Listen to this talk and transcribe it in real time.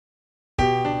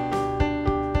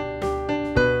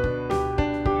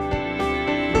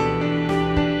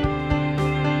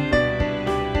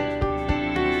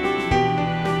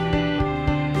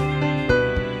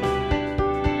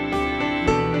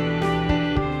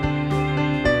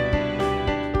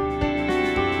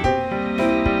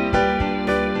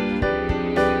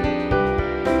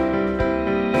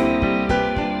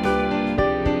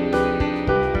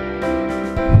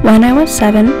When I was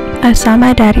 7, I saw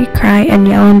my daddy cry and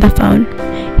yell on the phone.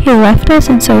 He left us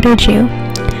and so did you.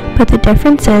 But the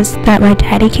difference is that my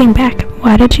daddy came back.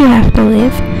 Why did you have to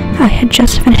leave? I had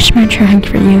just finished my drawing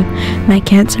for you, my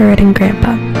cancer-ridden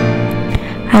grandpa.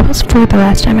 I was 4 the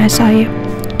last time I saw you.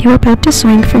 You were about to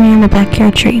swing for me in the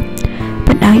backyard tree.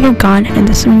 But now you're gone and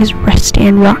the swing is rusty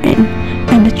and rotten,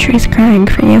 and the tree's crying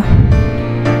for you.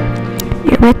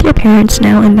 You're with your parents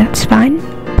now and that's fine.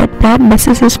 But Dad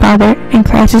misses his father and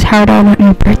cries his heart out on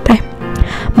your birthday.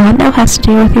 Mom now has to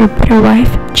deal with your bitter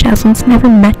wife. Jacinda's never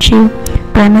met you.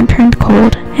 Brandon turned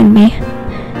cold, and me.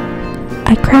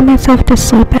 I cry myself to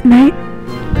sleep at night.